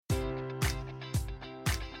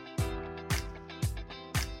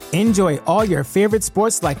Enjoy all your favorite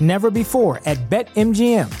sports like never before at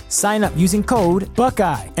BetMGM. Sign up using code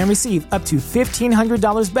Buckeye and receive up to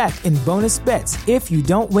 $1,500 back in bonus bets if you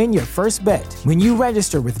don't win your first bet. When you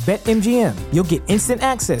register with BetMGM, you'll get instant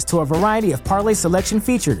access to a variety of parlay selection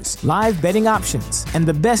features, live betting options, and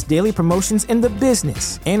the best daily promotions in the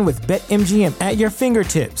business. And with BetMGM at your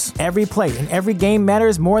fingertips, every play and every game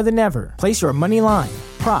matters more than ever. Place your money line,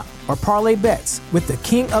 prop, or parlay bets with the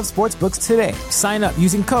king of sportsbooks today. Sign up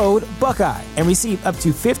using code Buckeye and receive up to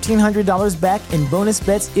 $1,500 back in bonus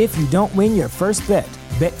bets if you don't win your first bet.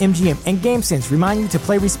 BetMGM and GameSense remind you to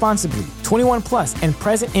play responsibly. 21 plus and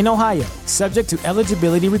present in Ohio, subject to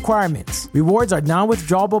eligibility requirements. Rewards are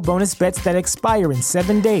non-withdrawable bonus bets that expire in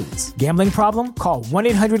 7 days. Gambling problem? Call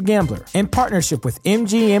 1-800-GAMBLER. In partnership with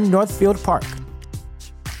MGM Northfield Park.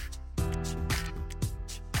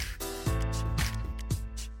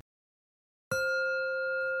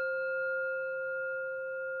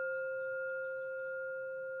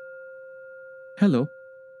 Hello,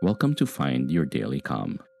 welcome to Find Your Daily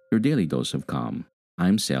Calm, your daily dose of calm.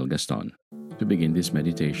 I'm Sel Gaston. To begin this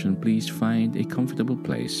meditation, please find a comfortable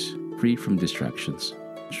place, free from distractions,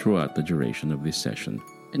 throughout the duration of this session,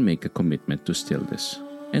 and make a commitment to stillness.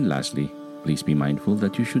 And lastly, please be mindful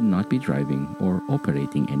that you should not be driving or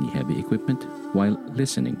operating any heavy equipment while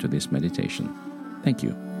listening to this meditation. Thank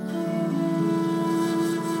you.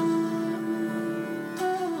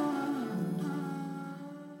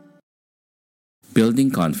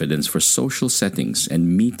 Building confidence for social settings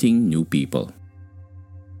and meeting new people.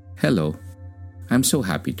 Hello, I'm so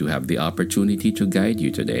happy to have the opportunity to guide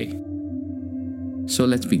you today. So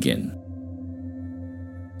let's begin.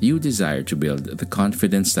 You desire to build the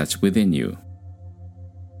confidence that's within you.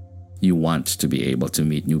 You want to be able to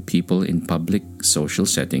meet new people in public social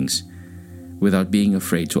settings without being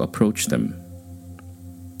afraid to approach them.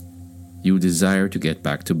 You desire to get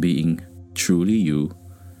back to being truly you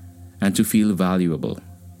and to feel valuable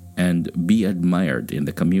and be admired in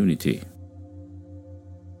the community.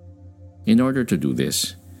 In order to do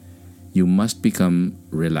this, you must become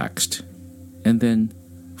relaxed and then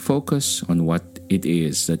focus on what it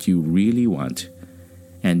is that you really want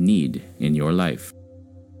and need in your life.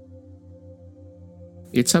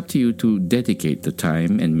 It's up to you to dedicate the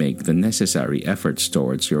time and make the necessary efforts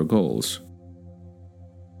towards your goals.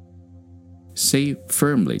 Say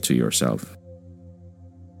firmly to yourself,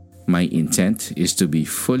 "My intent is to be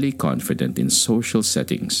fully confident in social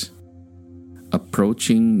settings,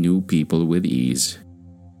 approaching new people with ease,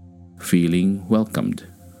 feeling welcomed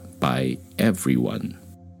by everyone.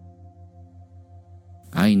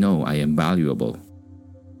 I know I am valuable,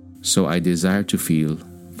 so I desire to feel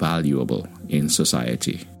valuable in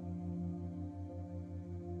society."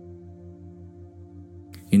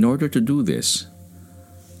 In order to do this,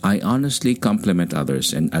 I honestly compliment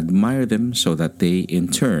others and admire them so that they, in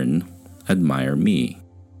turn, admire me.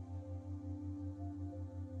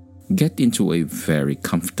 Get into a very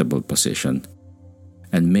comfortable position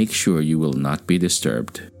and make sure you will not be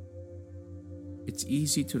disturbed. It's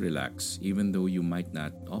easy to relax even though you might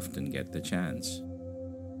not often get the chance.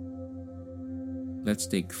 Let's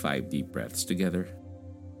take 5 deep breaths together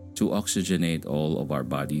to oxygenate all of our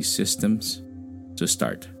body's systems. To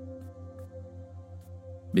start,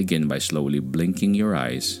 begin by slowly blinking your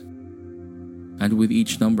eyes, and with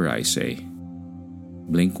each number I say,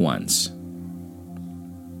 blink once.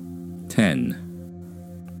 10,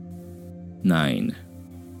 9,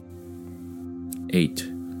 8,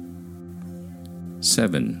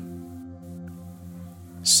 7,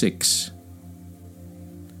 6,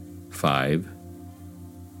 5,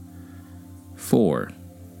 4,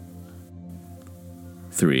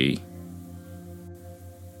 3,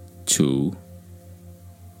 2,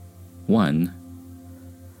 1,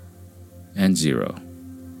 and 0.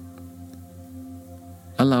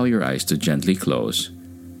 Allow your eyes to gently close,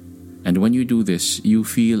 and when you do this, you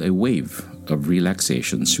feel a wave of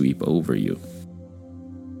relaxation sweep over you.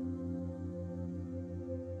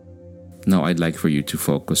 Now I'd like for you to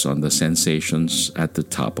focus on the sensations at the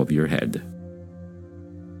top of your head.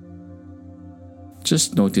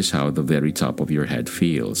 Just notice how the very top of your head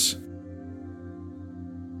feels.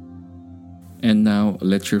 And now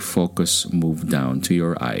let your focus move down to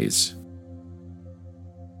your eyes.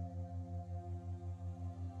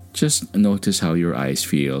 Just notice how your eyes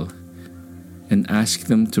feel and ask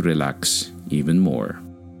them to relax even more.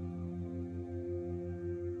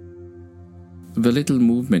 The little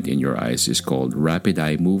movement in your eyes is called rapid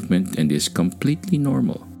eye movement and is completely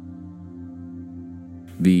normal.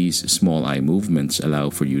 These small eye movements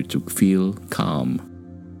allow for you to feel calm.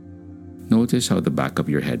 Notice how the back of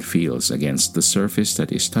your head feels against the surface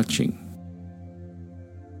that is touching.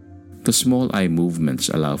 The small eye movements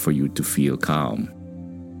allow for you to feel calm.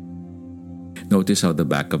 Notice how the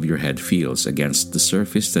back of your head feels against the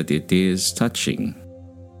surface that it is touching.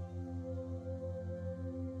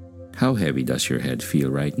 How heavy does your head feel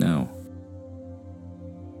right now?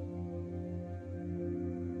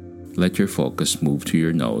 Let your focus move to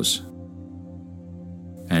your nose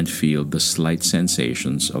and feel the slight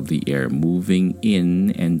sensations of the air moving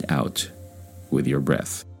in and out with your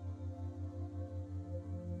breath.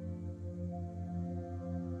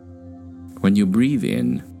 When you breathe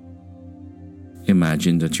in,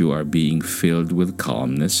 imagine that you are being filled with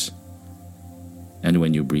calmness, and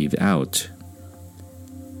when you breathe out,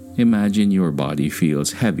 imagine your body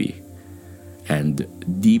feels heavy and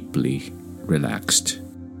deeply relaxed.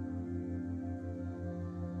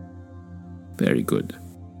 Very good.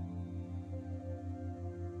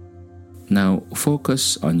 Now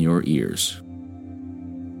focus on your ears.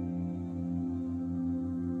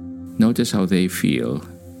 Notice how they feel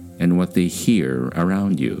and what they hear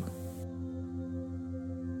around you.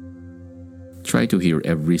 Try to hear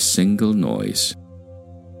every single noise.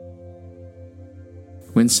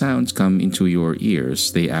 When sounds come into your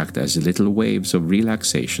ears, they act as little waves of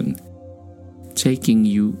relaxation, taking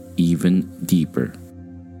you even deeper.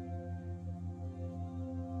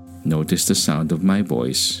 Notice the sound of my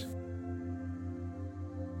voice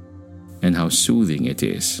and how soothing it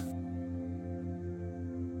is.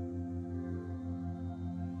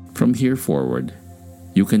 From here forward,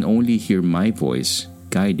 you can only hear my voice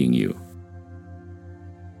guiding you.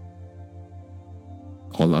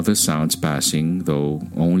 All other sounds passing, though,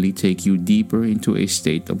 only take you deeper into a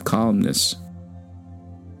state of calmness.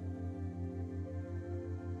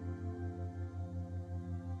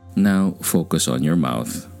 Now focus on your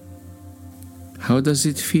mouth. How does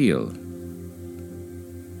it feel?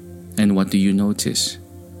 And what do you notice?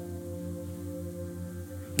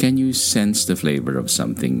 Can you sense the flavor of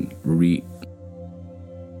something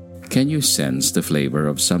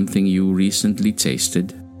you recently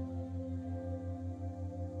tasted?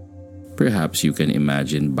 Perhaps you can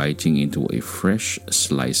imagine biting into a fresh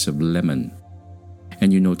slice of lemon,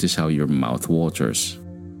 and you notice how your mouth waters.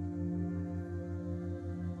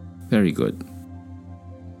 Very good.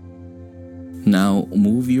 Now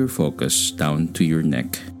move your focus down to your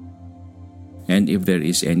neck, and if there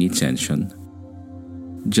is any tension,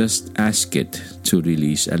 just ask it to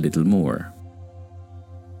release a little more.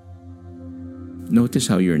 Notice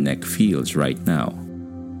how your neck feels right now,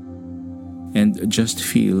 and just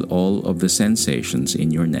feel all of the sensations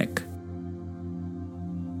in your neck.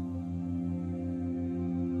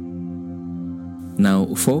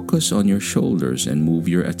 Now focus on your shoulders and move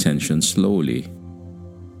your attention slowly,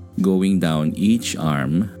 going down each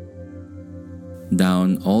arm,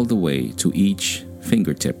 down all the way to each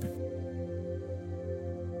fingertip.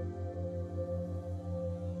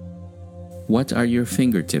 What are your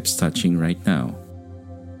fingertips touching right now?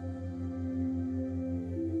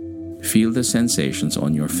 Feel the sensations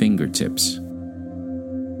on your fingertips.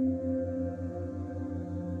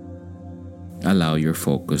 Allow your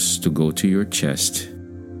focus to go to your chest,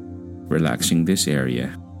 relaxing this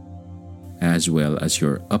area, as well as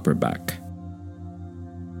your upper back.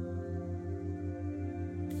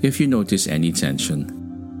 If you notice any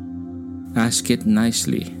tension, ask it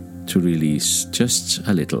nicely to release just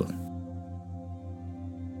a little.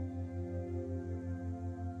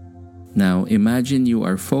 Now imagine you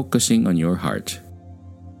are focusing on your heart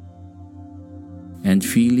and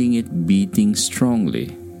feeling it beating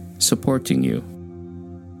strongly, supporting you.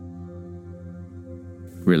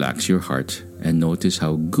 Relax your heart and notice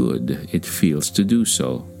how good it feels to do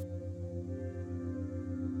so.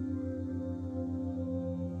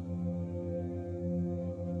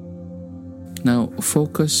 Now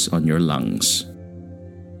focus on your lungs.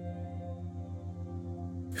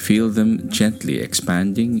 Feel them gently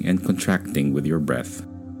expanding and contracting with your breath,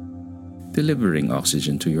 delivering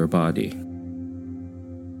oxygen to your body.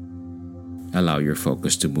 Allow your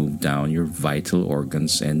focus to move down your vital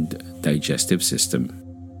organs and digestive system.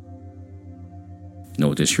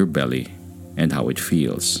 Notice your belly and how it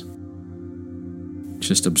feels.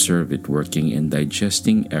 Just observe it working and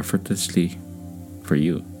digesting effortlessly for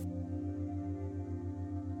you.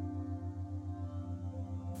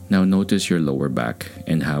 Now notice your lower back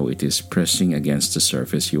and how it is pressing against the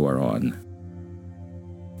surface you are on.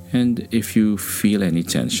 And if you feel any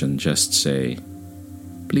tension, just say,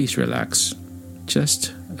 "Please relax,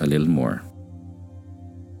 just a little more."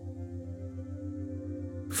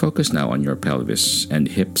 Focus now on your pelvis and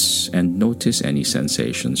hips and notice any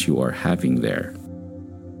sensations you are having there.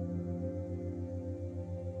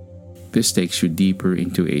 This takes you deeper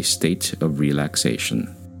into a state of relaxation.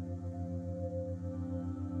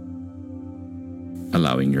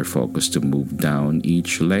 allowing your focus to move down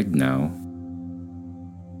each leg now,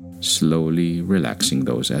 slowly relaxing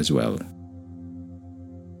those as well.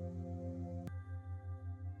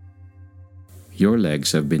 Your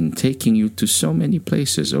legs have been taking you to so many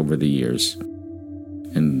places over the years,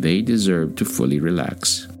 and they deserve to fully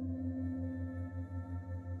relax.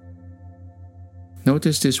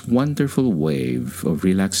 Notice this wonderful wave of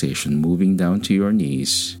relaxation moving down to your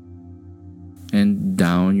knees and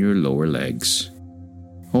down your lower legs,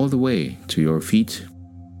 all the way to your feet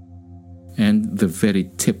and the very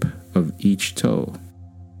tip of each toe.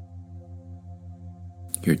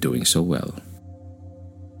 You're doing so well.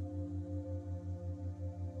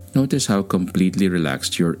 Notice how completely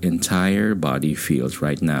relaxed your entire body feels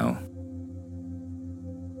right now.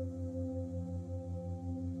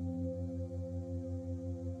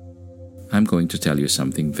 I'm going to tell you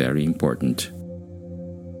something very important,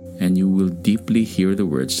 and you will deeply hear the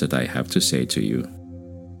words that I have to say to you.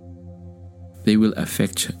 They will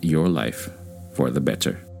affect your life for the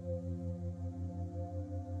better.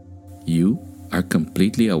 You are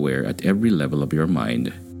completely aware at every level of your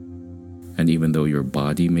mind, and even though your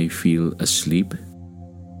body may feel asleep,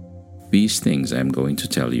 these things I'm going to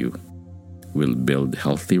tell you will build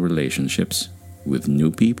healthy relationships with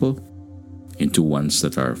new people into ones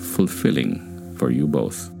that are fulfilling for you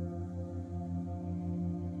both.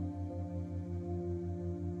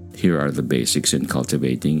 Here are the basics in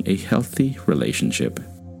cultivating a healthy relationship.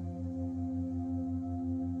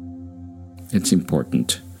 It's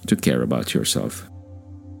important to care about yourself,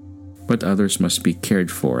 but others must be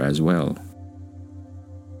cared for as well.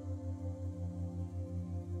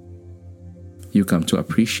 You come to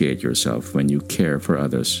appreciate yourself when you care for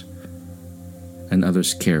others, and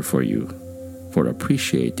others care for you for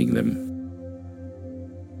appreciating them.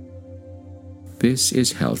 This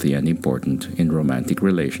is healthy and important in romantic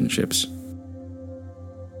relationships.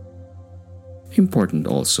 Important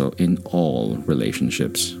also in all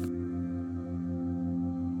relationships.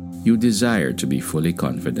 You desire to be fully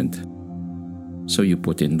confident, so you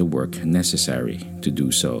put in the work necessary to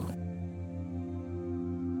do so.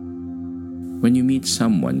 When you meet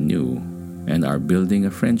someone new and are building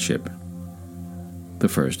a friendship, the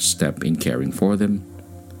first step in caring for them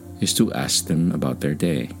is to ask them about their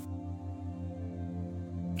day.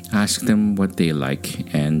 Ask them what they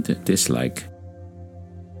like and dislike.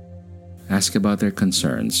 Ask about their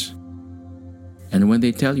concerns. And when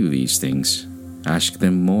they tell you these things, ask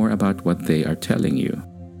them more about what they are telling you.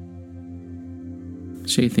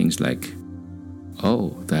 Say things like,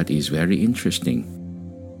 "Oh, that is very interesting.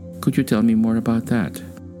 Could you tell me more about that?"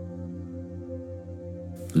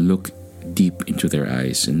 Look deep into their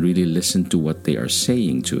eyes and really listen to what they are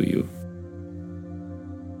saying to you.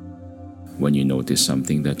 When you notice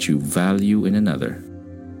something that you value in another,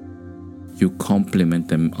 you compliment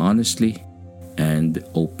them honestly and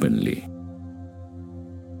openly.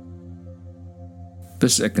 The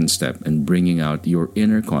second step in bringing out your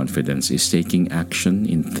inner confidence is taking action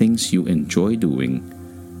in things you enjoy doing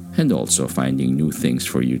and also finding new things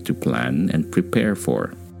for you to plan and prepare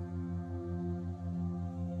for.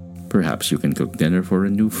 Perhaps you can cook dinner for a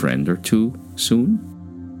new friend or two soon.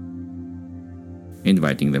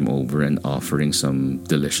 Inviting them over and offering some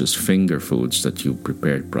delicious finger foods that you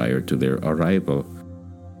prepared prior to their arrival,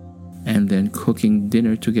 and then cooking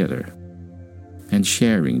dinner together and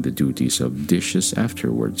sharing the duties of dishes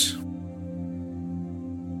afterwards.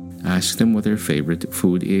 Ask them what their favorite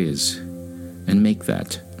food is and make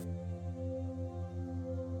that.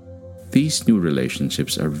 These new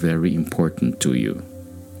relationships are very important to you,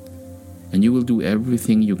 and you will do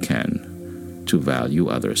everything you can to value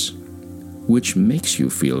others, which makes you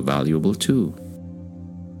feel valuable too.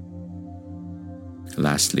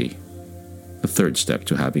 Lastly, the third step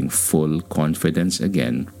to having full confidence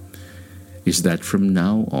again is that from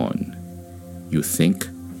now on, you think,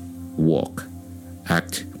 walk,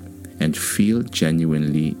 act, and feel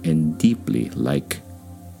genuinely and deeply like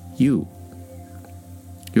you.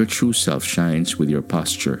 Your true self shines with your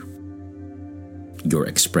posture, your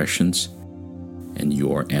expressions, and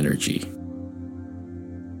your energy.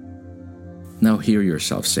 Now hear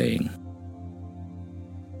yourself saying,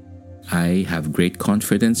 "I have great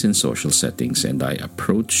confidence in social settings and I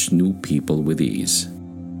approach new people with ease.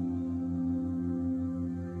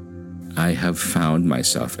 I have found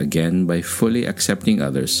myself again by fully accepting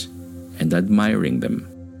others and admiring them.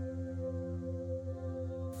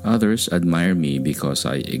 Others admire me because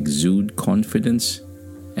I exude confidence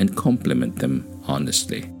and compliment them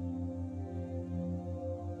honestly.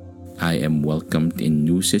 I am welcomed in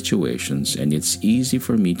new situations and it's easy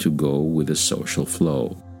for me to go with the social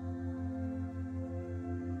flow.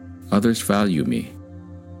 Others value me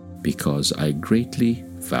because I greatly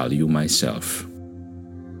value myself.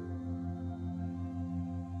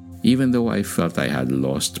 Even though I felt I had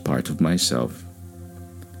lost part of myself,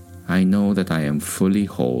 I know that I am fully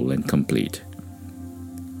whole and complete,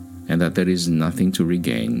 and that there is nothing to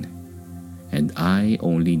regain, and I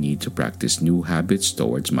only need to practice new habits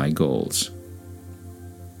towards my goals.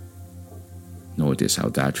 Notice how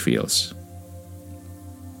that feels.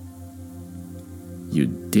 You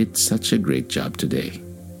did such a great job today.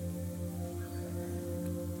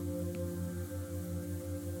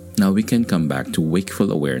 Now we can come back to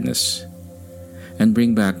wakeful awareness and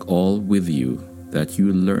bring back all with you that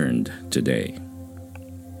you learned today.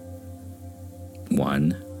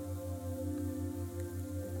 1,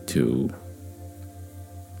 2,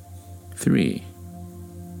 3,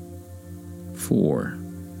 4,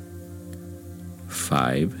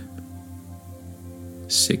 5,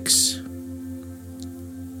 6,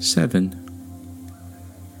 7,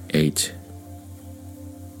 8,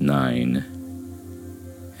 9,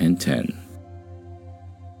 and 10.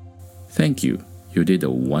 Thank you. You did a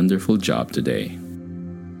wonderful job today.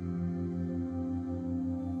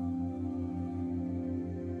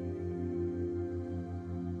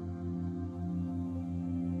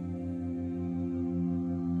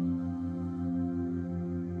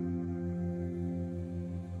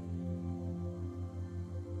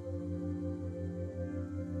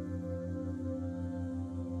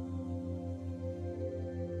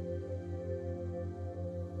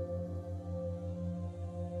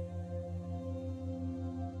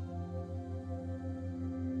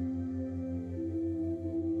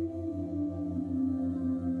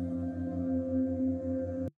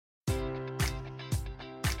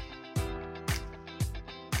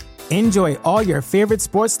 Enjoy all your favorite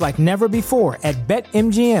sports like never before at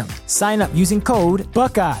BetMGM. Sign up using code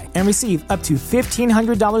Buckeye and receive up to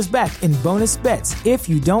 $1,500 back in bonus bets if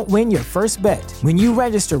you don't win your first bet. When you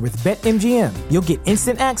register with BetMGM, you'll get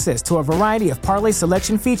instant access to a variety of parlay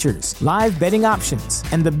selection features, live betting options,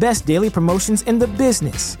 and the best daily promotions in the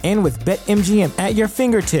business. And with BetMGM at your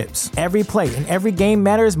fingertips, every play and every game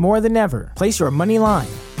matters more than ever. Place your money line,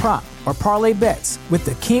 prop, or parlay bets with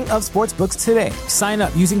the king of sportsbooks today. Sign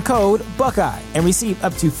up using code Buckeye and receive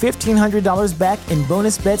up to $1,500 back in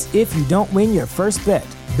bonus bets if you don't win your first bet.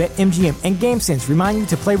 BetMGM and GameSense remind you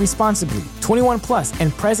to play responsibly. 21 plus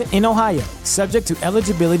and present in Ohio, subject to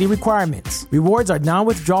eligibility requirements. Rewards are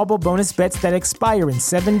non-withdrawable bonus bets that expire in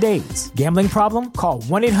 7 days. Gambling problem? Call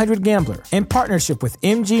 1-800-GAMBLER. In partnership with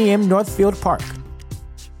MGM Northfield Park.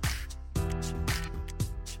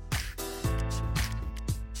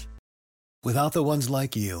 Without the ones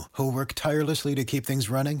like you, who work tirelessly to keep things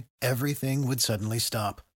running, everything would suddenly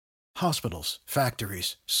stop. Hospitals,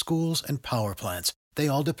 factories, schools, and power plants, they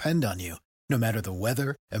all depend on you. No matter the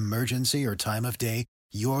weather, emergency, or time of day,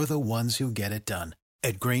 you're the ones who get it done.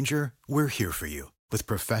 At Grainger, we're here for you with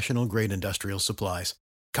professional-grade industrial supplies.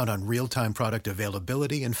 Count on real-time product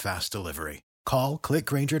availability and fast delivery. Call, click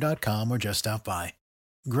Grainger.com, or just stop by.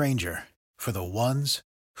 Grainger, for the ones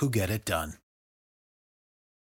who get it done.